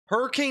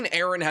Hurricane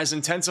Erin has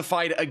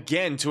intensified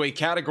again to a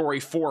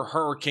Category 4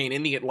 hurricane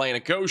in the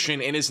Atlantic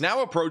Ocean and is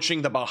now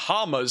approaching the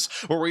Bahamas,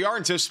 where we are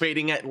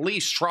anticipating at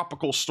least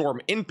tropical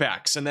storm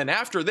impacts. And then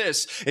after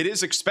this, it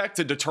is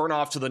expected to turn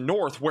off to the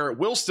north, where it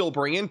will still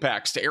bring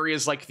impacts to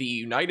areas like the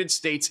United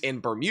States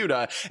and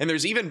Bermuda. And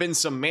there's even been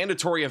some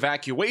mandatory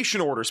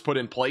evacuation orders put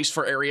in place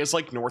for areas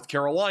like North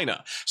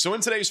Carolina. So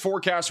in today's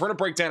forecast, we're going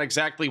to break down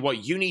exactly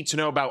what you need to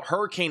know about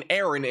Hurricane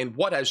Erin and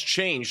what has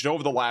changed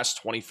over the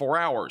last 24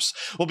 hours.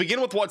 We'll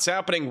begin with what's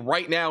happening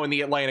right now in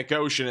the Atlantic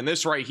Ocean, and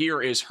this right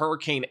here is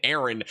Hurricane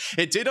Erin.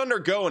 It did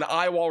undergo an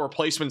eye wall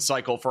replacement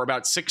cycle for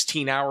about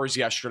 16 hours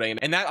yesterday,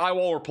 and that eye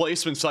wall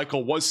replacement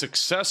cycle was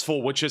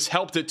successful, which has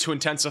helped it to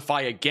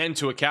intensify again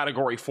to a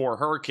Category 4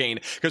 hurricane,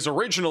 because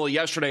originally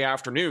yesterday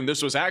afternoon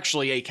this was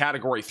actually a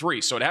Category 3,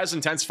 so it has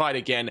intensified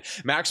again.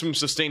 Maximum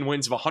sustained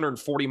winds of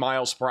 140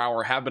 miles per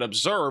hour have been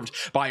observed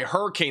by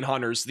hurricane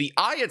hunters. The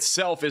eye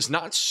itself is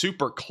not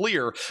super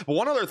clear, but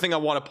one other thing I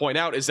want to point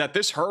out is that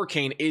this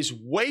hurricane is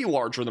way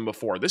larger than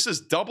before. This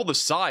is double the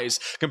size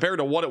compared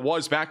to what it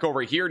was back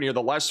over here near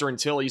the Lesser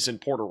Antilles in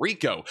Puerto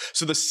Rico.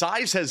 So the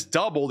size has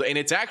doubled, and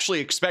it's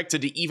actually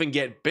expected to even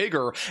get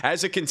bigger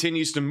as it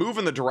continues to move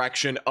in the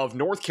direction of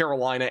North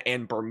Carolina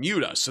and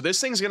Bermuda. So this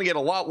thing's going to get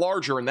a lot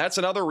larger, and that's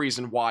another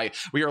reason why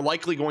we are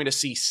likely going to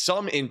see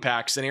some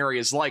impacts in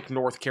areas like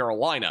North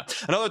Carolina.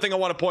 Another thing I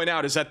want to point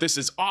out is that this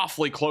is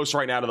awfully close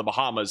right now to the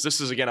Bahamas. This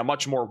is, again, a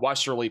much more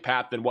westerly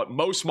path than what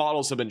most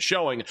models have been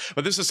showing,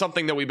 but this is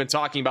something that we've been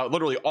talking about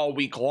literally all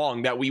week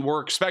long, that we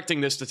were expecting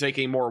this to take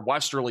a more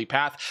westerly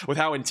path with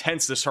how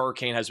intense this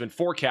hurricane has been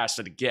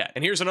forecasted to get.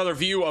 And here's another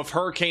view of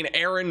Hurricane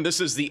Erin. This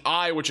is the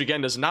eye, which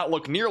again does not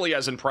look nearly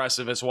as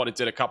impressive as what it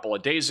did a couple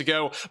of days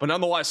ago, but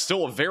nonetheless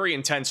still a very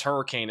intense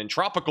hurricane, and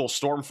tropical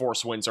storm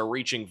force winds are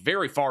reaching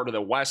very far to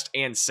the west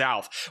and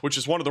south, which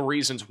is one of the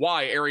reasons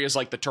why areas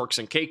like the Turks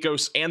and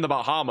Caicos and the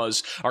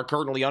Bahamas are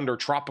currently under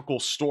tropical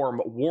storm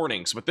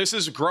warnings. But this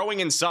is growing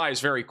in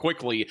size very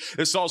quickly.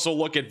 Let's also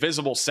look at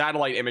visible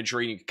satellite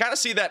imagery. You can kind of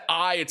see that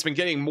eye. It's been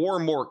getting more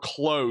and more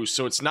close,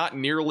 so it's not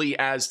nearly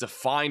as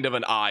defined of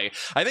an eye.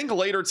 I think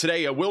later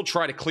today it will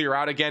try to clear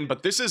out again,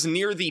 but this is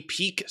near the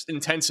peak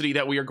intensity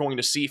that we are going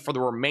to see for the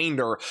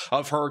remainder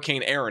of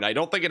Hurricane Erin. I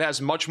don't think it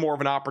has much more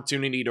of an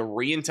opportunity to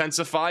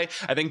re-intensify.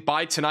 I think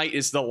by tonight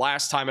is the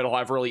last time it'll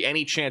have really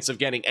any chance of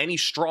getting any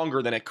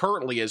stronger than it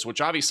currently is,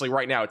 which obviously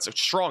right now it's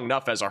strong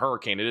enough as a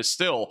hurricane. It is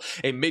still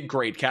a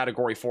mid-grade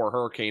Category 4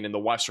 hurricane in the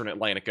western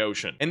Atlantic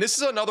Ocean. And this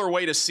is another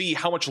way to see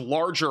how much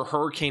larger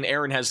Hurricane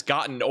Erin has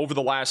gotten over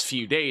the last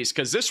few days,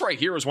 because this right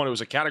here is when it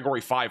was a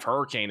Category 5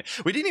 hurricane.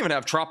 We didn't even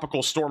have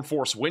tropical storm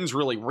force winds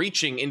really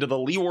reaching into the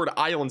Leeward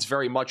Islands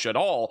very much at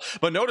all,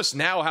 but notice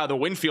now how the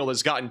wind field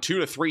has gotten 2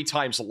 to 3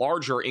 times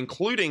larger,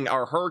 including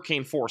our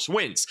hurricane force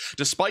winds.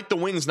 Despite the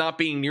winds not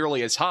being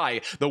nearly as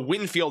high, the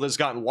wind field has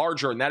gotten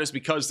larger, and that is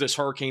because this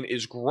hurricane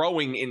is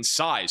growing in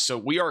size. So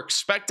we are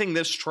expecting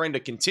this trend to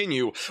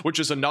continue, which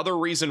is another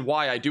reason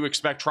why I do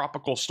expect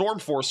tropical storm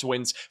force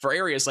winds for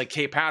areas like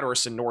Cape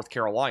Hatteras in North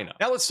Carolina.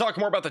 Now let's talk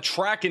more about the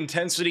track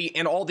intensity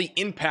and all the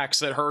impacts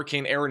that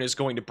Hurricane Erin is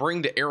going to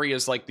bring to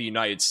areas like the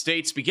United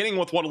States, beginning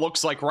with what it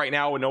looks like right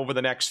now and over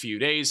the next few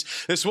days.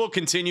 This will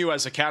continue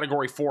as a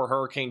Category 4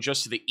 hurricane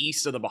just to the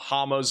east of the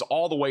Bahamas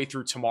all the way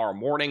through tomorrow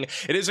morning.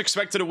 It is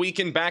expected to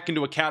weaken back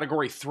into a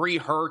Category 3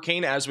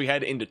 hurricane as we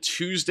head into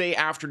Tuesday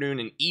afternoon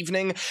and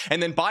evening,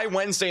 and then by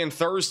Wednesday and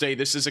Thursday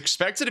this is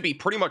expected to be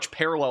pretty much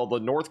parallel to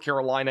North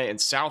Carolina and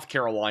South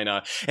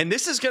Carolina, and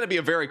this is going to be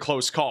a very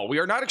close call. We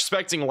are not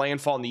expecting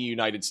landfall in the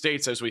United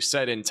States, as we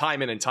said in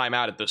and time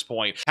out at this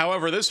point.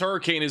 However, this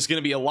hurricane is going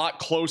to be a lot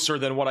closer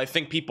than what I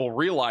think people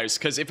realize,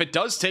 because if it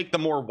does take the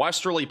more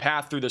westerly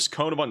path through this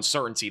cone of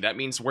uncertainty, that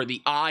means where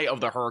the eye of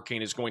the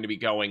hurricane is going to be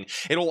going,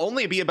 it'll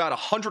only be about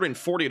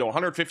 140 to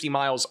 150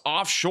 miles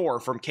offshore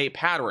from Cape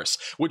Hatteras,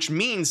 which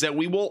means that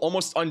we will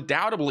almost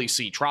undoubtedly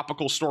see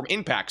tropical storm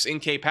impacts in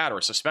Cape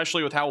Hatteras,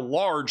 especially with how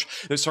large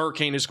this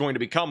hurricane is going to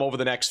become over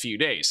the next few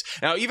days.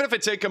 Now, even if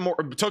it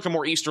took a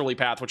more easterly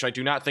path, which I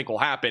do not think will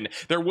happen,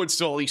 there would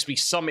still at least be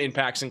some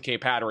impacts in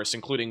Cape Hatteras,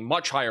 including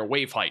much higher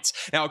wave heights.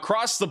 Now,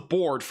 across the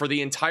board for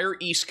the entire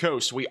East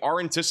Coast, we are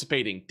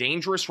anticipating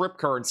dangerous rip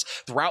currents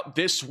throughout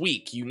this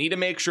week. You need to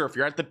make sure if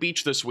you're at the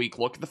beach this week,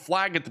 look at the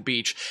flag at the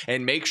beach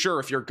and make sure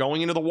if you're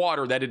going into the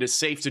water that it is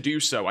safe to do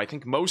so. I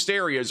think most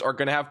areas are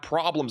going to have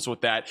problems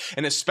with that,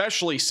 and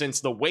especially since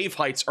the wave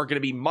heights are going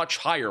to be much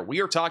higher.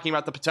 We are talking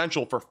about the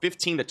potential for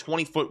 15 to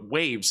 20 foot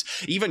waves,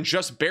 even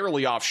just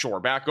barely offshore,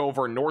 back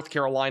over in North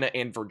Carolina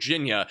and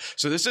Virginia.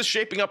 So this is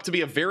shaping up to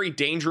be a very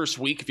dangerous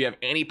week if you have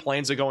any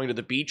plans of going to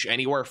the beach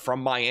anywhere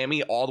from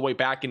Miami all the way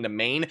back into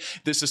Maine.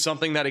 This is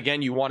something that,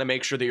 again, you want to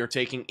make sure that you're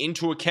taking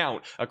into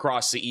account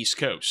across the East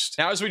Coast.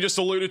 Now, as we just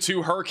alluded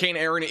to, Hurricane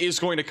Erin is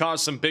going to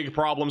cause some big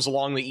problems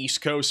along the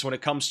East Coast when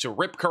it comes to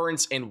rip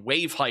currents and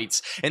wave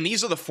heights, and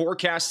these are the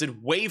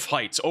forecasted wave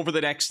heights over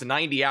the next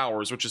 90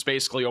 hours, which is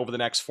basically over the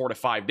next 4 to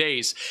 5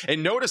 days.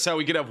 And notice how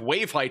we could have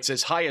wave heights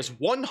as high as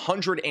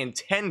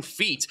 110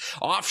 feet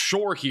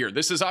offshore here.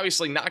 This is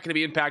obviously not going to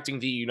be impacting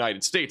the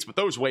United States, but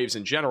those waves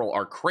in general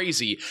are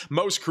crazy.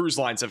 Most cruise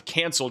lines have have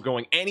canceled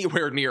going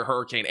anywhere near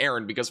Hurricane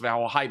Erin because of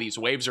how high these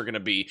waves are going to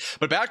be.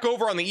 But back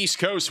over on the East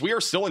Coast, we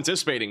are still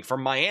anticipating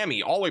from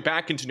Miami all the way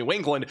back into New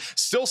England,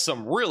 still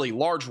some really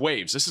large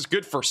waves. This is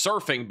good for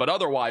surfing, but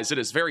otherwise it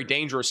is very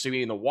dangerous to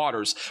be in the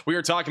waters. We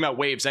are talking about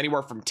waves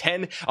anywhere from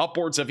 10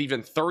 upwards of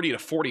even 30 to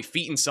 40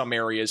 feet in some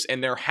areas,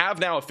 and there have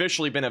now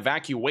officially been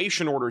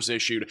evacuation orders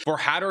issued for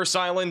Hatteras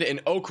Island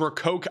and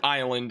Ocracoke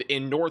Island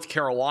in North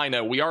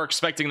Carolina. We are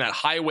expecting that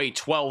Highway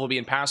 12 will be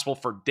impassable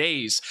for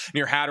days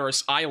near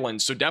Hatteras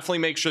Island, so definitely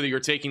make sure that you're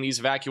taking these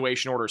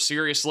evacuation orders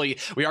seriously.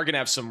 We are going to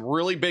have some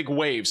really big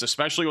waves,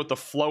 especially with the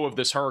flow of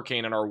this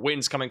hurricane and our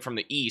winds coming from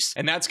the east,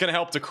 and that's going to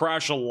help to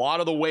crash a lot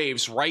of the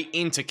waves right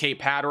into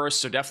Cape Hatteras,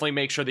 so definitely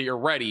make sure that you're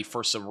ready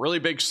for some really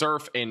big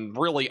surf and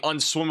really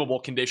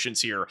unswimmable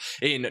conditions here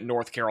in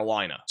North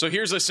Carolina. So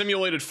here's a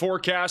simulated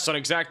forecast on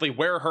exactly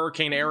where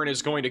Hurricane Erin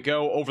is going to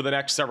go over the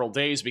next several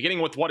days, beginning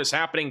with what is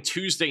happening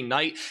Tuesday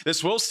night.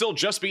 This will still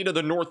just be to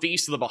the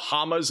northeast of the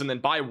Bahamas, and then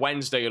by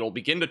Wednesday it'll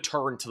begin to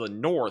turn to the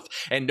north.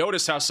 And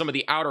notice how some of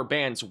the outer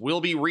bands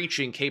will be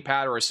reaching Cape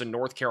Hatteras in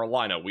North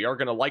Carolina. We are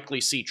going to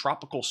likely see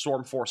tropical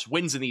storm force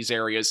winds in these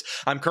areas.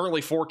 I'm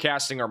currently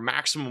forecasting our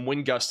maximum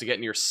wind gusts to get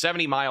near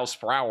 70 miles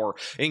per hour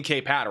in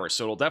Cape Hatteras,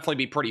 so it'll definitely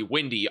be pretty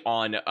windy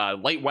on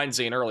late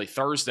Wednesday and early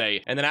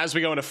Thursday. And then as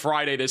we go into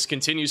Friday, this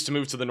continues to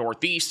move to the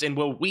northeast and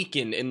will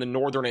weaken in the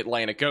northern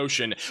Atlantic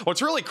Ocean.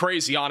 What's really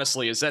crazy,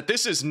 honestly, is that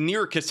this is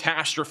near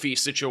catastrophe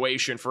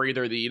situation for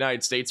either the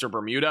United States or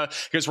Bermuda,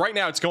 because right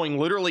now it's going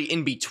literally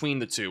in between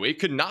the two. It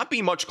could not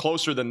be much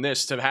closer than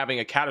this to having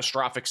a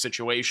catastrophic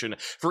situation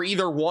for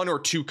either one or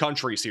two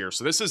countries here.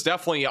 So this is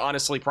definitely,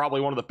 honestly,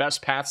 probably one of the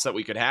best paths that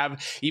we could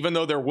have. Even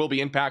though there will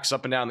be impacts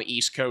up and down the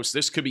East Coast,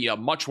 this could be a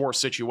much worse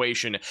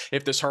situation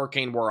if this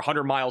hurricane were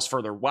 100 miles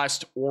further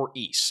west or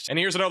east. And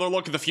here's another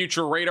look at the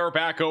future radar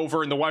back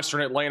over in the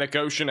western Atlantic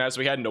Ocean. As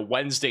we head into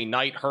Wednesday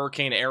night,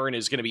 Hurricane Erin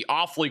is going to be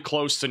awfully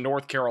close to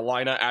North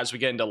Carolina as we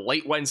get into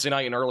late Wednesday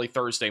night and early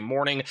Thursday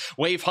morning.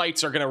 Wave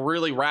heights are going to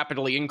really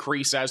rapidly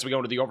increase as we go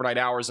into the overnight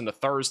hours into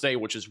Thursday,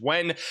 which is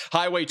when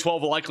Highway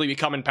 12 will likely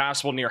become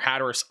impassable near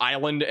Hatteras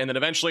Island. And then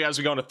eventually, as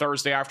we go into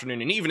Thursday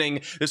afternoon and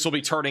evening, this will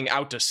be turning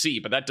out to sea.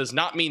 But that does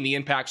not mean the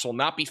impacts will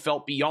not be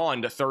felt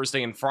beyond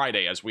Thursday and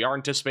Friday, as we are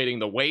anticipating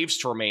the waves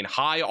to remain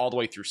high all the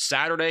way through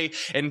Saturday,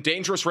 and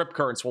dangerous rip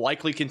currents will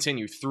likely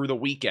continue through the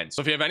weekend.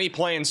 So if you have any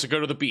plans to go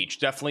to the beach,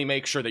 definitely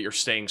make sure that you're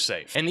staying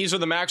safe. And these are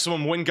the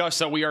maximum wind gusts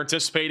that we are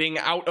anticipating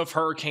out of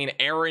Hurricane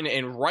Erin,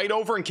 and right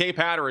over in Cape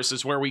Hatteras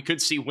is where we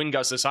could see wind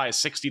gusts as high as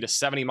 60 to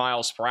 70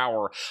 miles per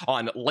hour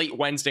on late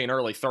Wednesday and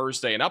early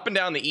Thursday. And up and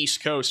down the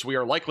East Coast, we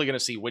are likely going to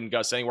see wind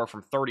gusts anywhere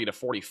from 30 to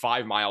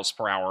 45 miles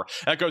per hour.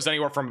 That goes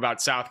anywhere from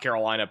about South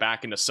Carolina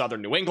back into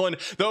southern New England,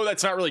 though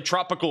that's not really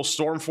tropical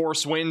storm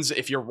force winds.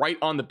 If you're right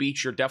on the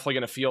beach, you're definitely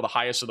going to feel the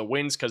highest of the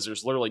winds because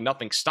there's literally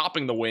nothing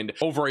stopping the wind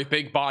over a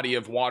big body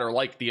of water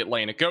like the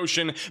Atlantic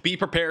Ocean. Be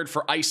prepared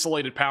for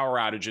isolated power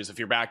outages if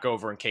you're back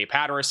over in Cape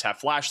Hatteras. Have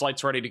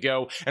flashlights ready to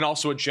go and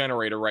also a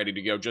generator ready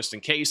to go just in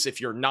case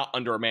if you're not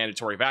under a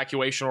mandatory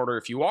evacuation order.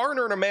 If you are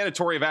under a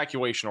mandatory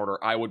evacuation order,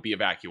 I would be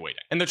evacuating.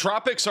 And the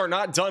tropics are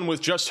not done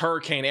with just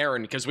Hurricane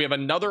Erin, because we have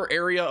another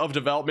area of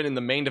development in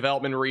the main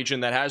development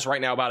region that has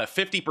right now about a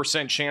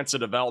 50% chance of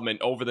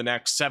development over the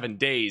next 7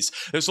 days.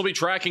 This will be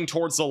tracking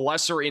towards the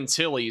Lesser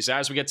Antilles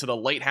as we get to the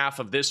late half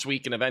of this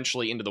week and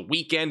eventually into the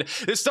weekend.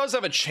 This does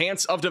have a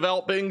chance of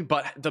developing,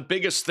 but the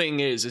biggest thing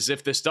is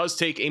if this does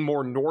take a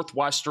more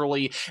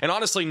northwesterly and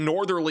honestly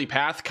northerly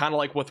path, kind of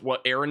like with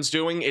what Erin's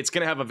doing, it's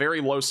going to have a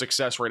very low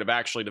success rate of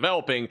actually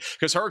developing,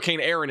 because Hurricane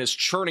Erin is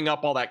churning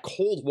up all that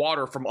cold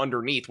water from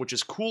underneath, which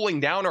is cooling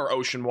down our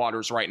ocean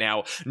waters right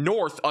now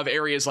north of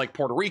areas like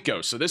Puerto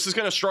Rico. So this is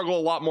going to struggle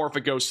a lot more if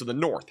it goes to the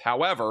north.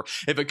 However,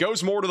 if it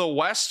goes more to the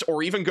west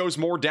or even goes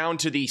more down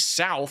to the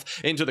south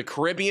into the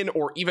Caribbean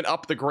or even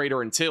up the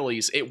Greater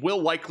Antilles, it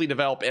will likely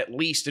develop at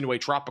least into a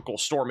tropical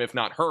storm, if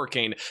not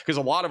hurricane, because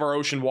a lot of our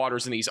ocean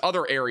waters in these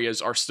other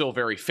areas are still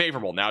very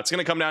favorable. Now, it's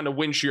going to come down to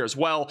wind shear as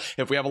well.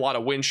 If we have a lot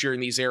of wind shear in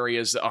these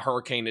areas, a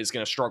hurricane is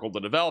going to struggle to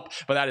develop,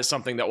 but that is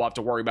something that we'll have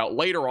to worry about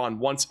later on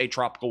once a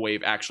tropical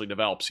wave actually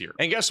develops here.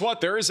 And guess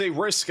what? There is a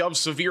risk of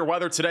severe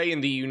weather today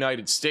in the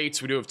United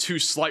States. We do have two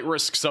slight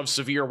risks of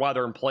severe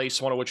weather in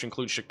place, one of which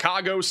includes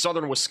Chicago,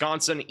 southern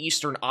Wisconsin,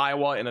 eastern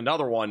Iowa, and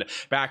another one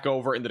back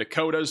over in the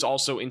Dakotas,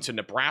 also into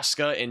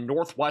Nebraska and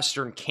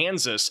northwestern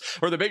Kansas,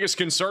 where the biggest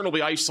concern will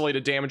be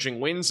isolated damaging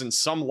winds and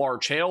some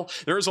large hail.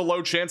 There is a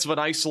low chance of an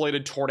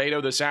isolated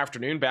tornado this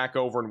afternoon back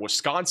over in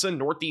Wisconsin,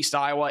 northeast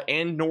Iowa,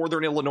 and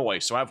northern Illinois,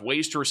 so have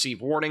ways to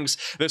receive warnings.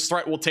 This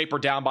threat will taper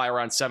down by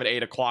around 7 to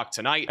 8 o'clock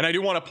tonight. And I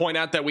do want to point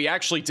out that we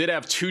actually did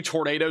have 2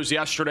 tornadoes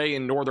yesterday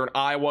in northern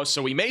Iowa,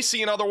 so we may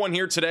see another one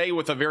here today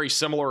with a very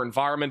similar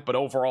environment, but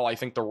overall I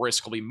think the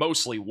risk will be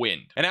mostly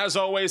wind. And as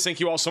always, thank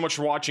you all so much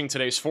for watching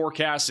today's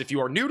forecast. If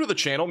you are new to the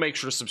channel, make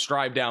sure to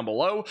subscribe down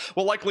below.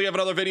 We'll likely have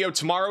another video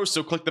tomorrow,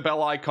 so click the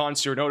bell icon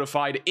so you're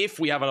notified if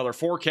we have another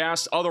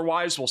forecast.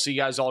 Otherwise, we'll see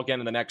you guys all again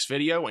in the next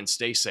video, and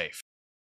stay safe.